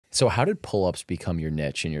So how did pull-ups become your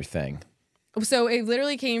niche and your thing? So it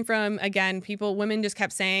literally came from, again, women just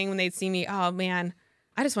kept saying when they'd see me, oh man,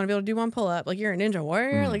 I just want to be able to do one pull-up. Like, you're a ninja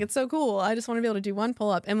warrior. Like, it's so cool. I just want to be able to do one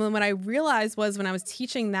pull-up. And then what I realized was when I was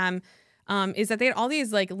teaching them is that they had all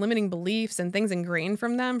these like limiting beliefs and things ingrained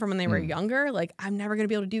from them from when they were younger. Like, I'm never going to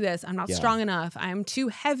be able to do this. I'm not strong enough. I'm too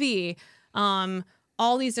heavy.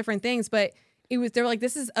 All these different things. But they were like,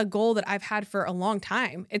 this is a goal that I've had for a long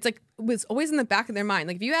time. It's like, it was always in the back of their mind.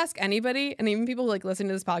 Like, if you ask anybody, and even people like listening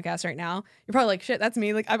to this podcast right now, you're probably like, shit, that's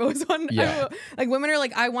me. Like, I've always wanted, like, women are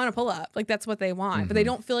like, I want to pull up. Like, that's what they want, but they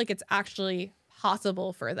don't feel like it's actually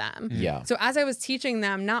possible for them. Yeah. So as I was teaching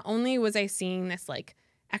them, not only was I seeing this like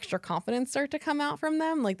extra confidence start to come out from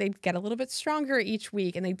them, like they'd get a little bit stronger each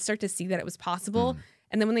week and they'd start to see that it was possible.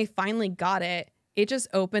 And then when they finally got it, it just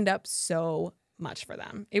opened up so much for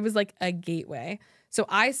them. It was like a gateway. So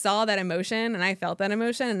I saw that emotion and I felt that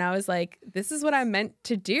emotion and I was like, this is what I'm meant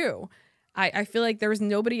to do. I feel like there was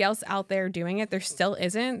nobody else out there doing it. There still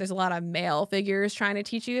isn't. There's a lot of male figures trying to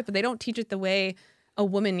teach you it, but they don't teach it the way a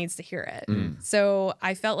woman needs to hear it. So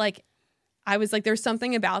I felt like I was like, there's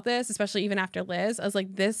something about this, especially even after Liz. I was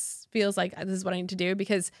like, this feels like this is what I need to do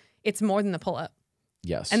because it's more than the pull-up.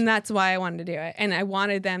 Yes. And that's why I wanted to do it. And I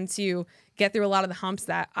wanted them to get through a lot of the humps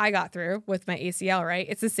that I got through with my ACL, right?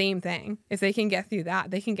 It's the same thing. If they can get through that,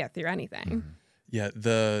 they can get through anything. Yeah,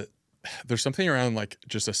 there's something around like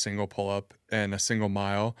just a single pull-up and a single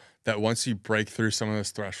mile that once you break through some of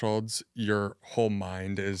those thresholds, your whole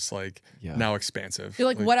mind is like now expansive. You're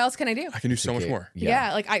like, what else can I do? I can do so much more.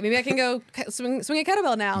 Yeah, like maybe I can go swing a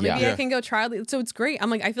kettlebell now. Maybe I can go try. So it's great. I'm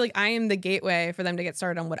like, I feel like I am the gateway for them to get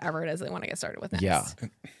started on whatever it is they want to get started with next.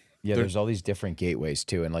 Yeah, there's all these different gateways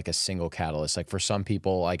too, and like a single catalyst. Like for some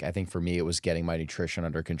people, like I think for me, it was getting my nutrition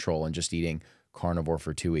under control and just eating carnivore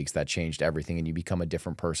for 2 weeks. That changed everything, and you become a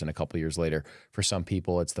different person a couple years later. For some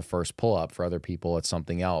people, it's the first pull-up. For other people, it's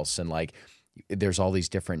something else. And like, there's all these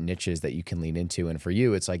different niches that you can lean into. And for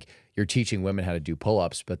you, it's like you're teaching women how to do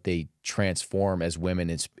pull-ups, but they transform as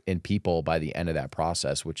women and people by the end of that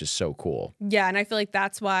process, which is so cool. Yeah, and I feel like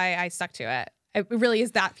that's why I stuck to it. It really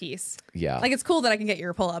is that piece. Yeah. Like, it's cool that I can get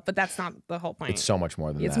your pull up, but that's not the whole point. It's so much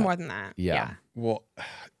more than that. It's more than that. Yeah. Well,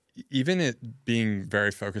 even it being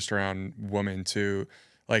very focused around women too,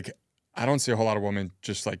 like I don't see a whole lot of women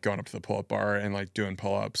just like going up to the pull-up bar and like doing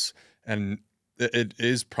pull-ups. And it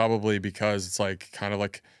is probably because it's like kind of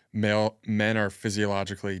like men are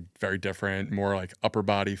physiologically very different, more like upper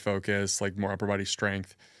body focused, like more upper body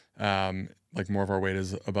strength. Like more of our weight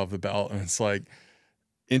is above the belt. And it's like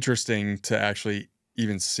interesting to actually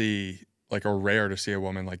even see, like, or rare to see a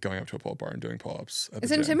woman like going up to a pull-up bar and doing pull-ups.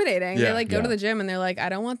 It's intimidating. They like go to the gym and they're like, I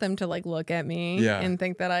don't want them to like look at me and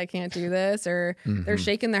think that I can't do this, or they're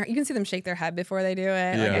shaking you can see them shake their head before they do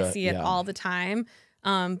it. Like I see it all the time.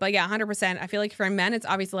 But yeah, 100%. I feel like for men, it's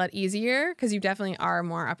obviously a lot easier because you definitely are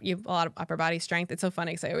you have a lot of upper body strength. It's so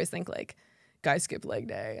funny because I always think like guys skip leg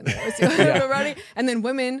day and they always do upper body, and then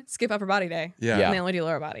women skip upper body day. And they only do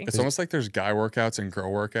lower body. It's almost like there's guy workouts and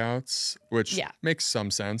girl workouts, which makes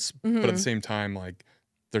some sense. But at the same time, like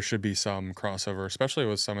there should be some crossover, especially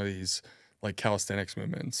with some of these like calisthenics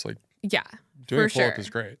movements. Like doing a pull-up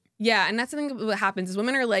is great. Yeah, and that's the thing. What happens is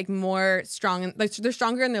women are like more strong, and like they're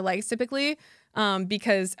stronger in their legs typically.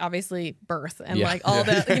 Because obviously birth and like all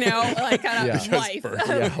the, you know, like kind of life,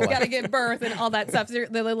 you gotta give birth and all that stuff.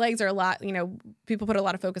 The legs are a lot, you know, people put a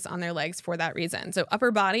lot of focus on their legs for that reason. So upper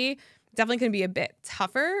body definitely can be a bit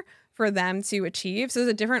tougher for them to achieve. So there's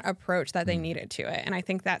a different approach that they needed to it. And I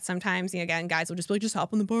think that sometimes, you know, again, guys will just be like, just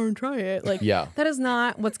hop on the bar and try it. Like that is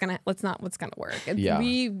not what's gonna work.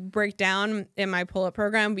 We break down in my pull-up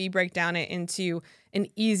program, we break down it into an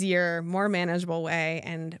easier, more manageable way.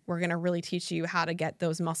 And we're going to really teach you how to get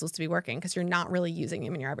those muscles to be working because you're not really using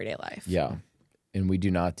them in your everyday life. Yeah. And we do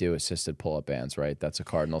not do assisted pull-up bands, right? That's a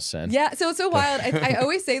cardinal sin. Yeah, so it's so wild. I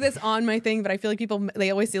always say this on my thing, but I feel like people,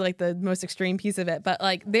 they always see like the most extreme piece of it. But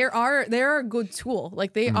like they're a good tool.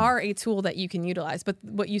 Like they are a tool that you can utilize. But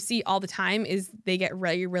what you see all the time is they get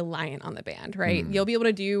very reliant on the band, right? You'll be able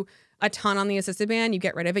to do a ton on the assisted band, you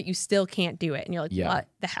get rid of it, you still can't do it. And you're like, what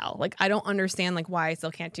the hell? Like, I don't understand like why I still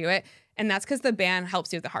can't do it. And that's because the band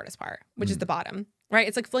helps you with the hardest part, which is the bottom, right?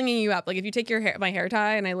 It's like flinging you up. Like if you take my hair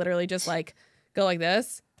tie and I literally just like go like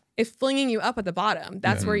this, it's flinging you up at the bottom.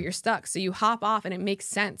 That's where you're stuck. So you hop off and it makes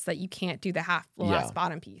sense that you can't do the last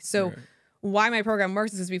bottom piece. So why my program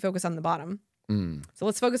works is because we focus on the bottom. So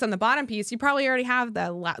let's focus on the bottom piece. You probably already have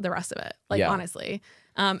the rest of it, like honestly.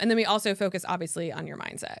 And then we also focus obviously on your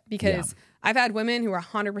mindset because I've had women who are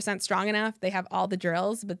 100% strong enough. They have all the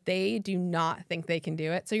drills, but they do not think they can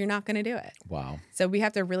do it. So you're not going to do it. Wow. So we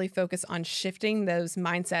have to really focus on shifting those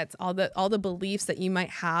mindsets, all the beliefs that you might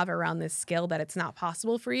have around this skill that it's not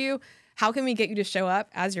possible for you. How can we get you to show up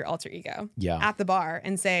as your alter ego Yeah. at the bar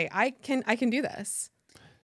and say, I can do this?